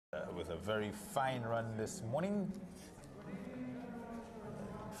With a very fine run this morning.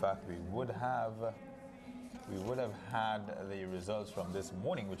 In fact, we would have had the results from this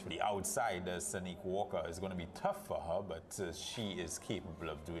morning, which would be outside. Sanique Walker is going to be tough for her, but she is capable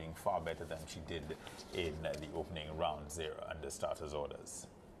of doing far better than she did in the opening round 0 under starters orders.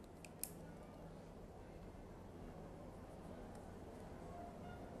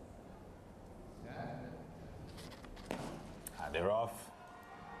 And they're off.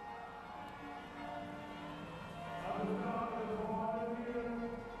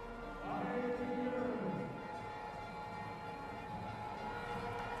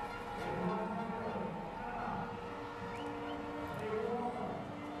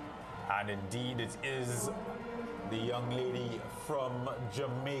 And indeed, it is the young lady from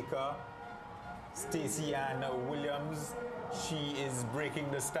Jamaica, Stacey Ann Williams. She is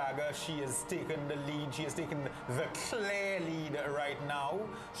breaking the stagger. She has taken the lead. She has taken the clear lead right now.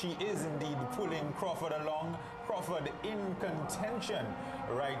 She is indeed pulling Crawford along. Crawford in contention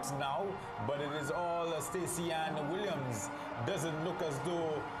right now, but it is all Stacey Ann Williams. Doesn't look as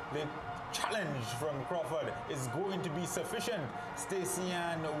though the challenge from Crawford is going to be sufficient. Stacey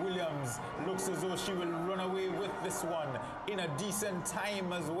Ann Williams looks as though she will run away with this one in a decent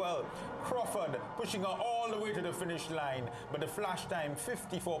time as well. Crawford pushing her all the way to the finish line, but the flash time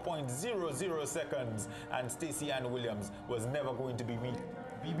 54.00 seconds, and Stacey Ann Williams was never going to be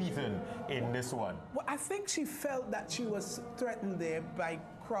beaten in this one. Well, I think she felt that she was threatened there by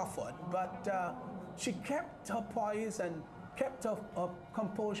Crawford, but she kept her poise and kept her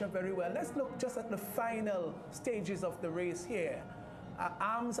composure very well. Let's look just at the final stages of the race here.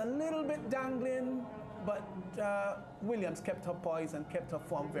 Arms a little bit dangling, but Williams kept her poise and kept her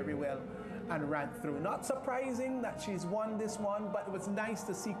form very well and ran through. Not surprising that she's won this one, but it was nice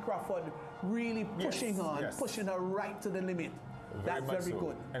to see Crawford really pushing pushing her right to the limit. That's very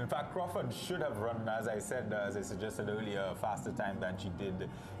good. In fact, Crawford should have run, as I said, as I suggested earlier, a faster time than she did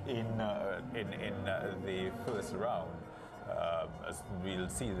in the first round. As we'll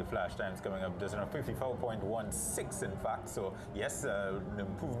see the flash times coming up, just 54.16 in fact. So yes, an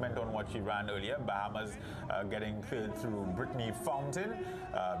improvement on what she ran earlier. Bahamas getting cleared through Brittany Fountain.